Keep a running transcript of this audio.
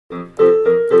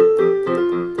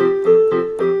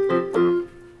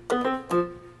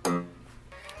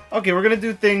Okay, we're gonna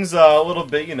do things a little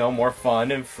bit, you know, more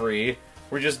fun and free.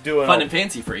 We're just doing fun and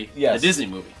fancy free. Yes. The Disney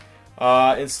movie.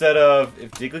 Instead of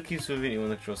if Diglett keeps moving, even when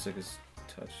the control stick is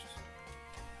touched.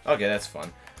 Okay, that's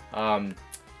fun.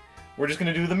 We're just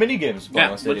gonna do the mini games.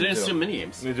 Yeah, we're just do mini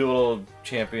games. We do a little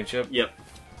championship. Yep.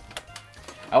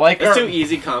 I like it's too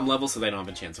easy comm level, so they don't have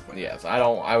a chance of winning. Yes, I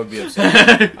don't. I would be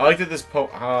upset. I like that this.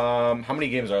 How many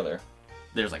games are there?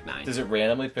 There's like 9. Does it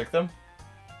randomly pick them?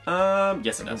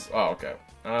 Yes, it does. Oh, okay.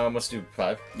 Let's do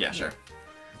 5. Yeah, sure.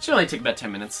 Should only take about 10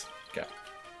 minutes. Okay.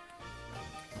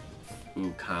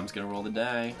 Ooh, Com's gonna roll the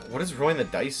die. What does rolling the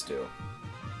dice do?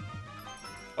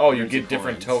 Oh, you get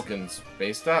different coins. tokens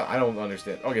based on. I don't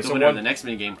understand. Okay, The so winner of the next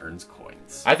mini game earns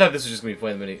coins. I thought this was just gonna be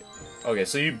playing the mini. Okay,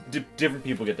 so you different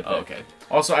people get to pick. Oh, okay.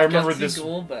 Also, I remember this.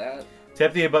 Golbat.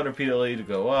 Tap the A button repeatedly to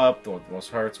go up. The one with the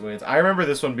most hearts wins. I remember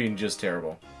this one being just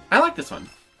terrible. I like this one.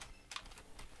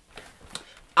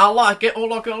 I like it. I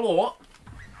like it a lot.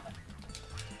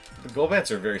 The Golbats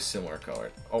are very similar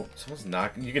colored. Oh, someone's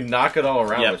knocking. You can knock it all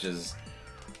around, Yep. which is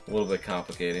a little bit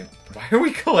complicating. Why are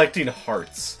we collecting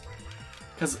hearts?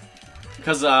 Because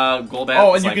Golbat.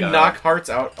 Oh, and you can knock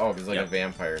hearts out. Oh, it's like Yep. a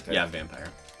vampire type. Yeah, vampire.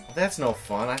 Well, that's no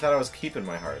fun. I thought I was keeping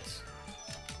my hearts.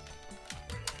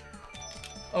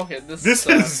 Okay, this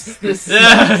is. This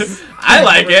I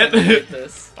like it.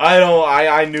 This. I don't.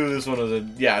 I knew this one was a.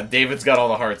 Yeah, David's got all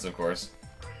the hearts, of course.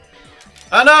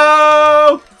 Oh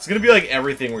no! It's gonna be like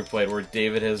everything we played, where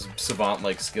David has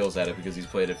savant-like skills at it because he's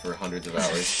played it for hundreds of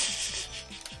hours.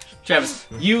 Travis,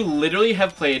 you literally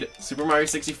have played Super Mario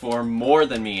 64 more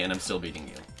than me, and I'm still beating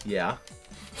you. Yeah.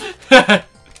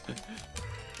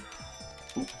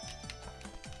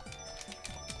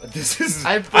 This is.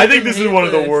 I think this is one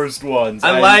of the worst ones.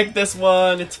 I like this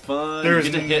one. It's fun. There's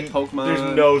you get to hit Pokemon.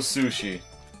 There's no sushi.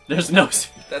 There's no.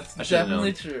 That's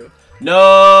definitely true.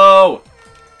 No.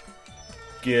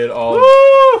 Get all. Woo!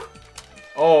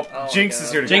 Oh, Jinx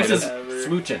is here to Jinx get is us.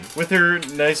 smooching With her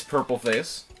nice purple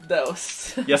face. That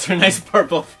was. Yes, her nice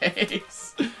purple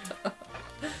face.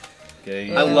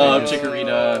 Okay. I love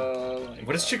Chikorita.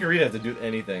 What does Chikorita have to do with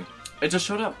anything? It just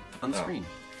showed up on the screen.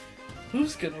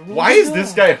 Who's gonna roll? Why is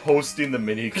this guy hosting the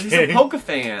mini game? Because he's a Poke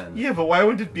fan. Yeah, but why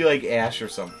wouldn't it be like Ash or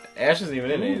something? Ash isn't even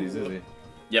in any of these, is he?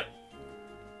 Yep.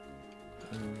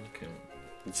 Okay.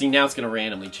 See, now it's gonna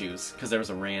randomly choose because there was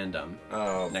a random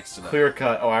next to that. Clear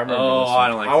cut. Oh, I remember. Oh, this one. I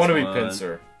don't like I want to this be one.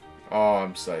 Pinsir. Oh,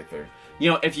 I'm Scyther.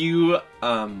 You know, if you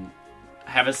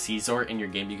have a Caesar in your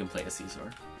game, you can play a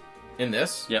Caesar. In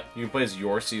this? Yep. You can play as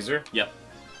your Caesar? Yep.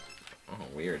 Oh,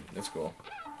 weird. That's cool.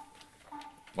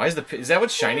 Why is is that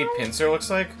what shiny Pinsir looks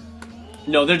like?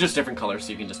 No, they're just different colors,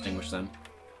 so you can distinguish them.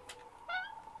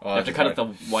 Oh, You have to cut up the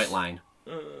white line.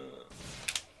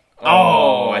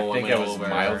 I think went I was over.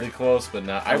 mildly close, but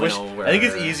not. I went wish. over. I think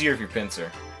it's easier if you're Pinsir.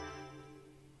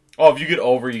 Oh, if you get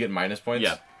over, you get minus points.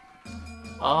 Yeah.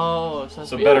 Oh,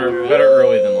 So better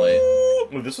early than late.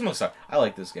 Ooh, this one looks. I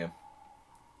like this game.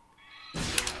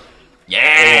 Yeah.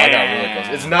 Oh, I got really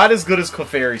close. It's not as good as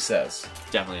Clefairy says.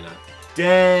 Definitely not.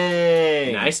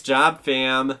 Dang. Nice job,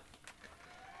 fam.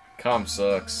 Com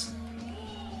sucks.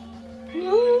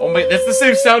 Oh my, that's the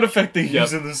same sound effect they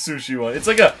use in the sushi one. It's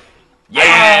like a.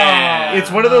 Yeah!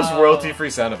 It's one of those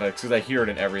royalty-free sound effects because I hear it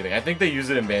in everything. I think they use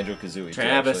it in Banjo-Kazooie.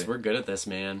 Travis, too, we're good at this,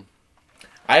 man.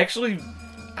 I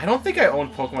don't think I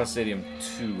owned Pokemon Stadium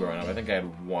 2 growing up. I think I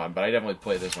had 1, but I definitely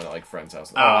played this one at like friend's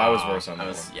house. Oh, I was worse on that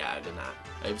one. Yeah, I did not.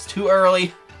 It was too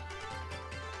early.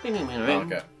 Oh,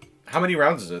 okay. How many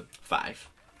rounds is it? 5.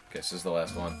 Okay, this is the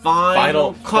last one.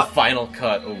 Final cut. The final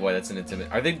cut. Oh boy, that's an intimate.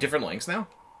 Are they different lengths now?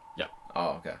 Yeah.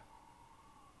 Oh, okay.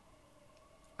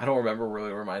 I don't remember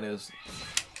really where mine is.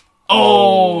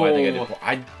 Oh! I think I did.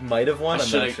 I might have won.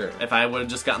 I'm not sure. If I would have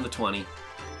just gotten the 20,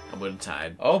 I would have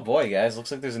tied. Oh boy, guys!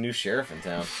 Looks like there's a new sheriff in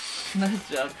town. Nice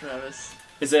job, Travis.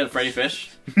 Is it a Freddy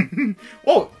Fish?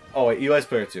 Whoa! Oh wait, Eli's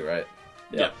player 2, right?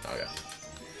 Yep. Okay.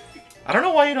 I don't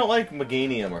know why you don't like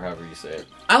Meganium or however you say it.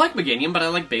 I like Meganium, but I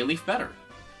like Bayleaf better.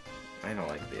 I don't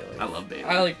like Bailey. I love Bayleaf.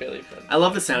 I like Bailey better. I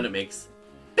love the sound it makes.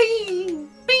 Bing!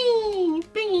 Bing!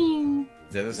 Bing!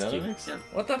 Is that the sound it makes? Yeah.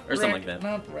 What the? Or something like that.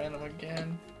 Not random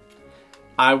again.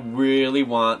 I really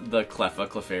want the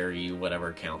Clefairy,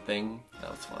 whatever count thing. That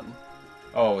was fun.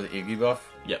 Oh, with Iggy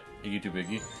buff? Yep. Iggy too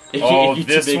Biggy? Iggy Oh, too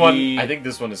this Biggy. one, I think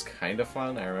this one is kind of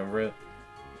fun. I remember it.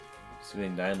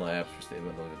 Doing 9 laps for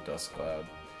statement like a dust cloud.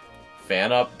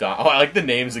 Fan up, Don. Oh, I like the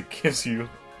names it gives you.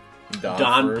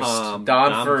 Don First. Palm.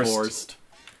 Don First. Forst.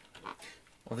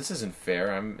 Well, this isn't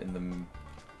fair. I'm in the...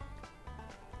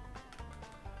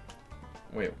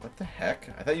 Wait, what the heck?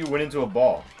 I thought you went into a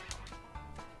ball.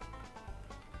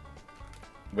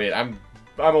 Wait, I'm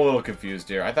a little confused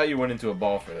here. I thought you went into a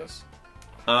ball for this.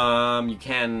 You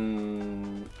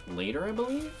can later, I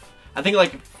believe. I think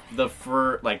like the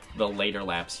later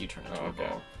laps you turn into a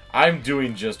ball. I'm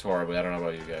doing just horribly. I don't know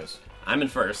about you guys. I'm in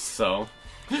first, so.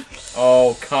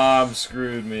 Oh, Com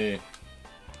screwed me.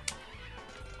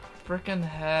 Frickin'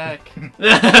 heck.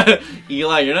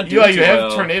 Eli, you're not doing Eli, you too have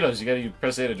well. tornadoes. You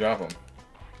press A to drop them.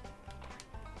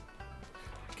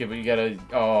 Okay, but you gotta.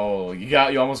 Oh, you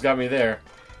almost got me there.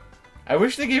 I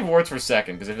wish they gave awards for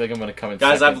second because I feel like I'm gonna come in.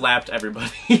 Guys, second. I've lapped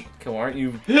everybody. Come, aren't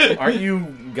you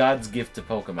God's gift to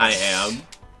Pokemon? I am.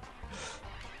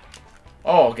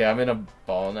 Oh, okay, I'm in a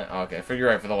ball now. Okay, I figure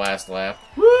right for the last lap.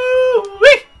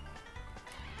 Woo-wee!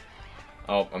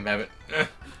 Oh, I'm having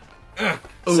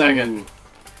Second.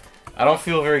 I don't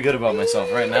feel very good about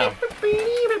myself right now.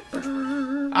 I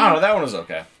don't know, that one was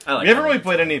okay. I like we haven't that really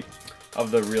played any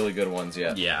of the really good ones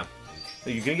yet. Yeah.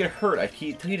 Like, you're gonna get hurt. I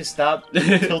keep tell you to stop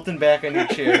tilting back on your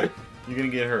chair. You're gonna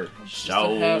get hurt.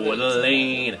 Show the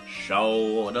lane.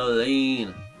 Show the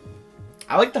lane.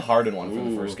 I like the hardened one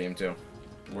from the first game too.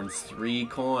 Wins 3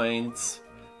 coins.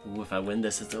 Ooh, if I win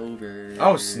this, it's over.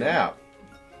 Oh snap!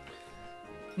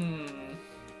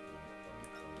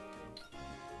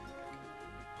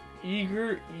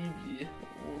 Eager Eevee.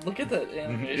 Look at that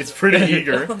animation. It's pretty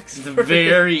eager. It's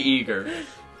Very eager.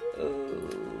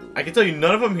 I can tell you,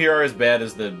 none of them here are as bad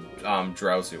as the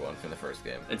drowsy one from the first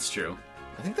game. It's true.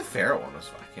 I think the Pharaoh one was.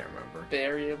 I can't remember.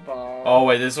 Berry Bomb. Oh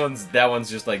wait, that one's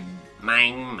just like.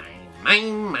 Mine.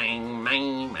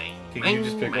 Can you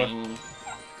just pick one?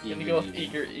 I'm gonna go with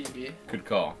Eager Eevee. Good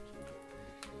call.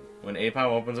 When Apom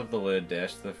opens up the lid,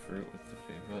 dash the fruit with the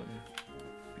fake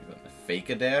button. Fake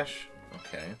a dash?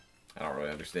 Okay. I don't really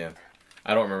understand.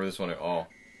 I don't remember this one at all.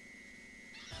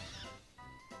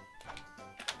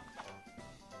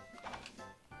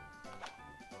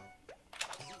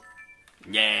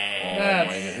 Yeah. Oh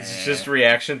my God. It's just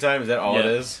reaction time? Is that all it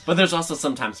is? But there's also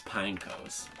sometimes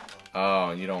Pinecos.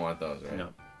 Oh, you don't want those, right? No.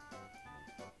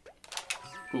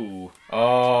 Ooh.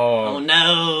 Oh. Oh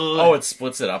no. Oh, it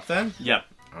splits it up then? Yep.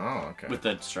 Oh, okay. With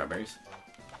the strawberries.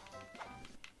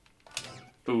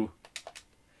 Ooh.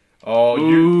 Oh,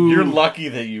 Ooh. you're lucky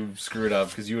that you screwed up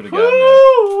because you would have gotten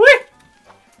it.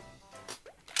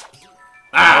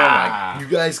 Ah! Oh my, you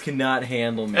guys cannot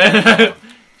handle me.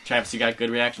 Travis, you got good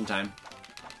reaction time.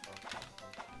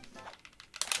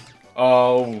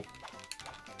 Oh.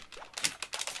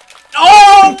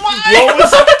 Oh my!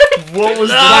 What was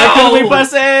Why that? couldn't we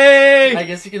press A? I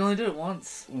guess you can only do it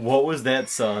once. What was that,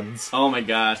 Sons? Oh my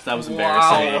gosh, that was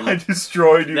Wow. embarrassing. I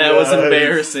destroyed you That guys. was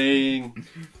embarrassing.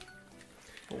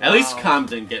 At Wow. least Com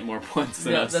didn't get more points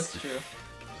than Yeah, us. that's true.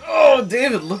 Oh,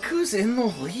 David, look who's in the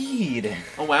lead.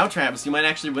 Oh wow, Travis, you might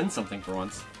actually win something for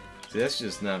once. See, that's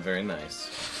just not very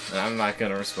nice. And I'm not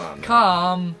gonna respond.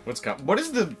 Come. What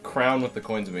does the crown with the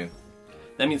coins mean?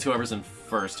 That means whoever's in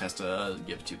first has to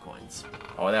give 2 coins.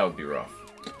 Oh, that would be rough.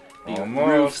 The Almost.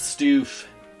 roof stoof.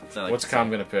 That's what I like What's to Com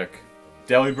say. gonna pick?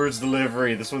 Delibird's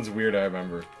Delivery. This one's weird, I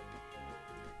remember.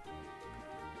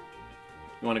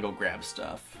 You want to go grab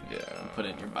stuff. Yeah. Put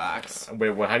it in your box.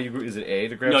 Wait, what? How do you? Is it A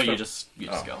to grab? No, stuff? you just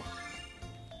Oh. go.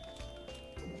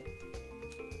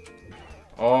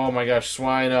 Oh my gosh,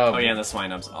 swine up. Oh yeah, and the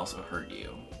swine ups also hurt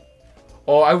you.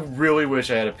 Oh, I really wish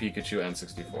I had a Pikachu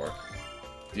N64.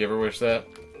 Do you ever wish that?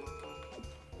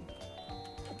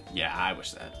 Yeah, I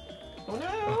wish that. Oh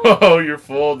no! Oh, you're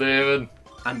full, David.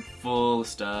 I'm full of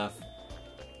stuff.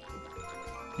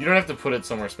 You don't have to put it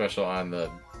somewhere special on the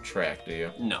track, do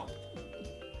you? No.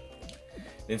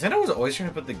 Nintendo was always trying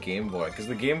to put the Game Boy, because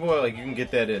the Game Boy, like, you can get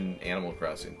that in Animal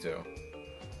Crossing, too.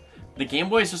 The Game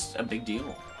Boy is just a big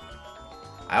deal.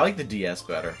 I like the DS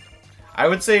better. I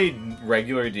would say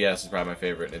regular DS is probably my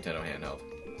favorite Nintendo handheld.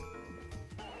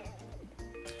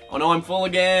 Oh no, I'm full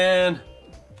again!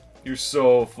 You're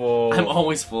so full. I'm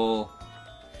always full.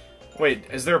 Wait,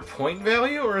 is there a point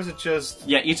value, or is it just...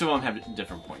 Yeah, each of them have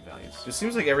different point values. It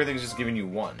seems like everything's just giving you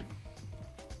one.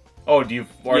 Oh, do you...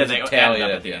 Or Yeah, does they it tally add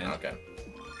it up at the end? Okay.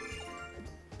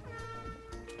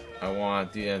 I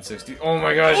want the N60. Oh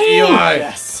my gosh, Ooh, Eli!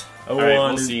 yes! I Alright,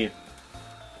 want we'll it. see.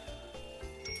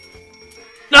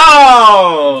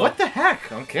 No! What the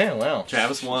heck? Okay, well.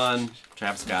 Travis won.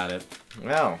 Travis got it.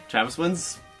 Wow. Travis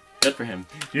wins. Good for him.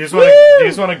 Do you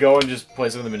just want to go and just play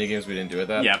some of the minigames we didn't do with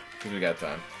that? Yep. Because we got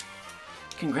time.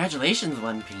 Congratulations,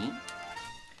 1P.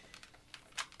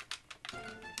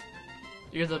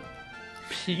 You're the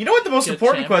You know what the most Good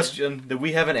important champion. question that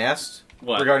we haven't asked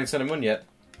What? regarding Sun and Moon yet?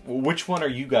 Which one are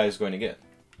you guys going to get?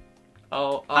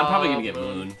 Oh, I'm probably gonna get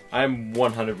Moon. I'm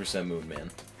 100% Moon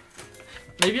Man.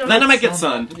 Maybe I'll Then I might get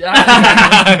Sun.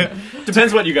 Yeah.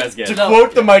 Depends what you guys get. To No.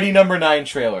 quote the Mighty Number 9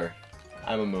 trailer,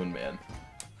 I'm a moon man.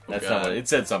 That's God. not what it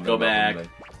said. Something. Go about back. Moon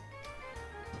Man.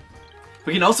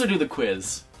 We can also do the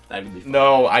quiz. That would be fun.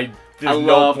 No, there's no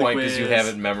love the point because you quiz.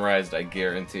 have it memorized. I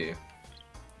guarantee.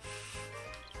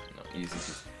 No,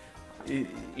 easy.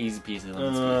 Easy peasy.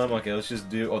 lemon squeezy. Okay, let's just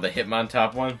do. Oh, the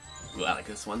Hitmontop one. Ooh, I like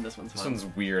this one. This one's This fun. one's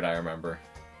weird. I remember.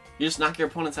 You just knock your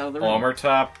opponents out of the ring.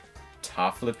 Armortop,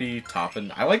 Top Flippy,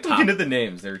 Toppin. I like looking at the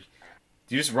names. Do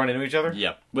you just run into each other?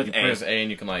 Yep. With You A. press A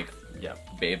and you can like Yep.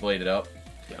 Beyblade it up.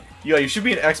 Yep. Yeah, you should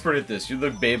be an expert at this. You're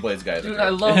the Beyblades guy. Dude, I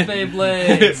love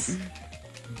Beyblades.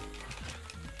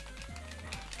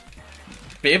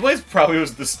 Beyblades probably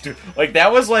was the like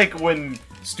that was like when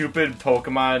stupid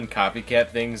Pokemon copycat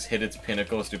things hit its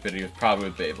pinnacle of stupidity. It was probably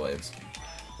with Beyblades,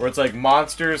 where it's like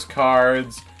monsters,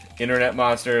 cards, internet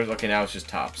monsters. Okay, now it's just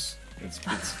tops. It's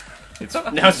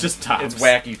Now it's just tops. it's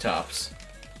wacky tops.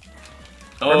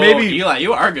 Oh, Or maybe- Eli,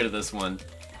 you are good at this one.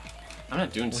 I'm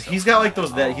not doing. So He's got like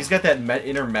those bad. he's got that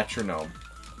inner metronome.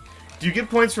 Do you get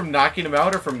points from knocking him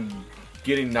out or from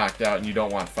getting knocked out and you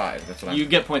don't want 5? That's what You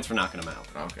get points for knocking them out.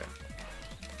 Okay.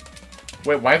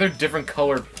 Wait, why are there different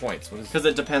colored points? What is Because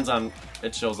it depends on.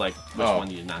 It shows like which Oh. one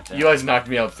you knocked out. You guys knocked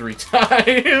me out 3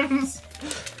 times.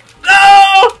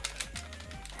 No!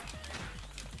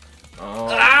 Oh.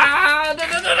 Ah, no,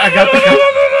 no, no, no, I got no, the no,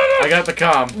 no, I got the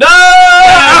comm. no!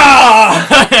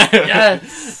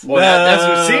 Yes. Well, No.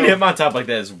 that's seeing him on top like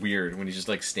that is weird when he's just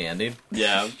like standing.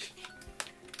 Yeah.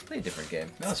 Play a different game.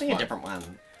 That Let's was pick a fun. different one.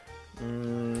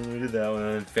 We did that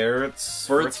one. Ferrets.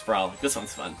 Birds Frolic. This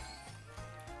one's fun.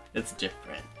 It's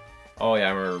different. Oh yeah,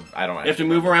 I remember. I don't. You have to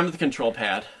move around with the control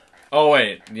pad. Oh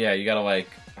wait, yeah, you gotta like.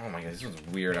 Oh my god, this one's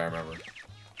weird. I remember.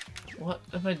 What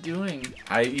am I doing?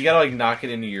 You gotta like knock it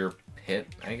into your pit,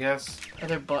 I guess. Are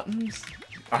there buttons?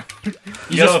 you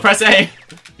You just press A.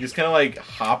 You just kind of like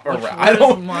hop Which around. one I is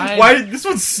don't. mine? Why this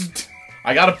one's?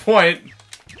 I got a point.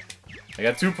 I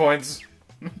got 2 points.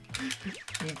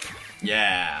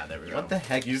 Yeah, there we go. What the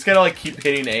heck? You just gotta like keep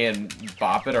hitting A and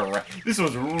bop it around. This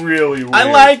was really weird.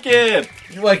 I like it.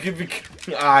 You like it.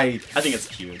 I think it's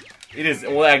cute. It is.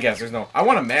 Well, I guess there's no. I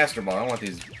want a Master Ball. I don't want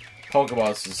these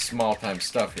Pokeballs. This is small time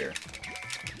stuff here.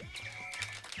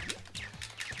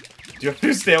 Do you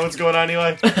understand what's going on,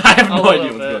 Eli? I have no A idea little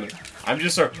what's going on. bit. I'm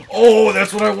just sort of. Oh,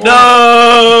 that's what I want.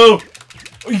 No!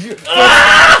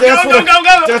 Ah! That's Go, what go, go,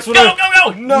 go! That's what Go,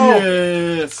 go, go! No.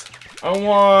 Yes! I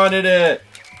wanted it.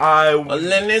 Lo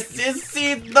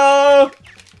necesito!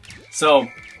 So,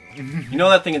 you know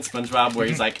that thing in SpongeBob where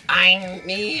he's like, I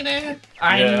need it? Yeah.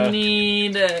 I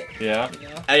need it. Yeah.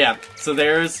 Yeah, so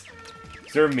there's...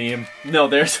 Is there a meme? No,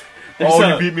 there's Oh,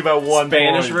 a you beat me by 1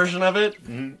 Spanish point. version of it,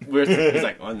 where he's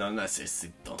like, oh, no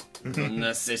necesito. Lo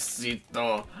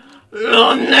necesito.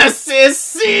 Lo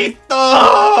necesito!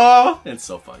 It's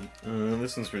so funny.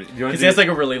 This one's pretty. You want Because to he has like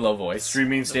a really low voice.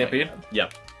 Streaming Stampede?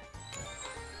 Yep.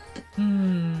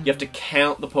 You have to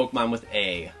count the Pokemon with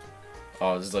A.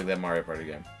 Oh, this is like that Mario Party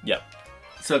game. Yep.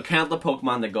 So count the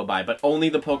Pokemon that go by, but only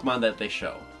the Pokemon that they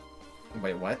show.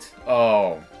 Wait, what?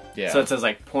 Oh, yeah. So it says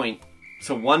like point.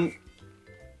 So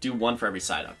do 1 for every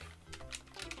Psyduck.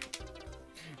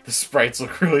 The sprites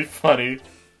look really funny.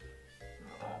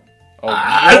 Oh,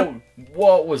 Ah!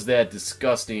 what was that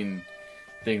disgusting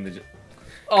thing that?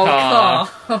 Oh,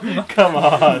 Come. come. Come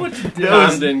on, What you that doing?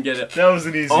 was, Didn't get it. that was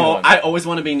an easy Oh, one. I always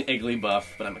want to be an Igglybuff,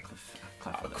 but I'm a Clef.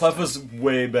 Clef was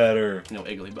way better. No,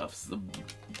 Igglybuff's the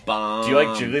bomb. Do you like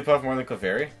Jigglypuff more than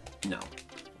Clefairy? No,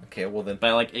 Okay, well then.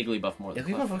 but I like Igglybuff more than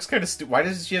Jigglypuff Clef. looks kind of stupid. Why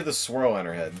does she have the swirl on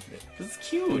her head? It's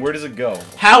cute. Where does it go?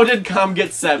 How did Com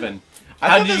get 7? I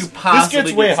How thought do this, you possibly This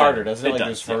gets way get harder, 7? doesn't it? Like does,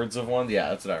 there's yeah. herds of ones. Yeah,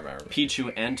 that's what I remember.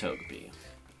 Pichu and Togepi.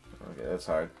 Okay, that's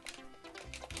hard.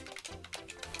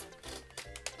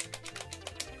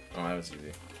 Oh, that was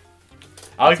easy.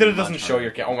 I like that it doesn't much show harder.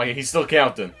 your count. Oh my god, he's still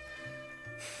counting.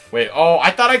 Wait, oh,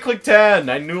 I thought I clicked 10.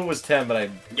 I knew it was 10, but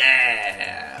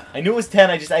Yeah. I knew it was 10.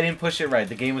 I didn't push it right.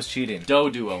 The game was cheating.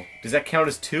 Doduo. Does that count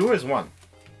as 2 or as 1?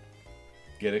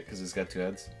 Get it? Because it's got 2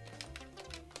 heads.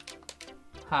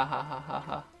 Ha ha ha ha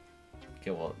ha.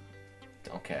 Okay, well,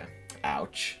 okay.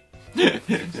 Ouch.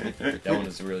 That one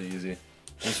is really easy.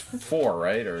 It's 4,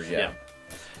 right? Or yeah.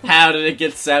 Yeah. How did it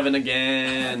get 7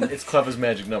 again? It's Cleva's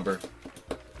magic number.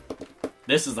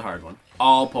 This is the hard one.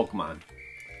 All Pokemon.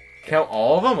 Count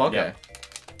all of them? Okay. Yeah.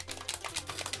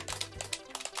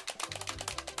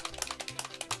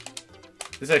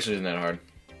 This actually isn't that hard.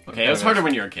 Okay, it was harder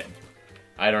when you were a kid.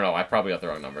 I don't know. I probably got the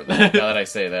wrong number. Now that I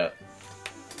say that.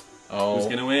 Oh, Who's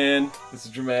gonna win? this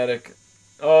is dramatic.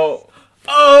 Oh,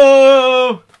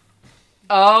 Oh!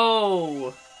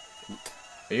 Oh!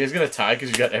 Are you guys gonna tie because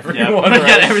you got every Yeah, one I right?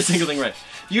 got every single thing right.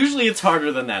 Usually it's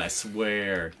harder than that, I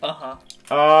swear.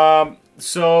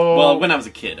 So Well, when I was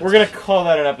a kid. we're gonna call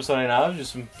that an episode right now.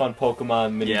 Just some fun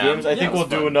Pokemon mini Yeah. games. I Yeah, think it was we'll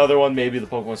do fun. another one, maybe the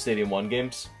Pokemon Stadium 1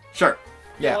 games. Sure.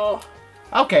 Yeah. Oh.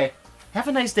 Okay. Have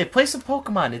a nice day. Play some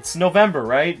Pokemon. It's November,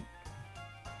 right?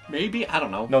 Maybe? I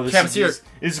don't know. No, this Travis,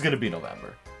 is gonna be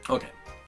November. Okay.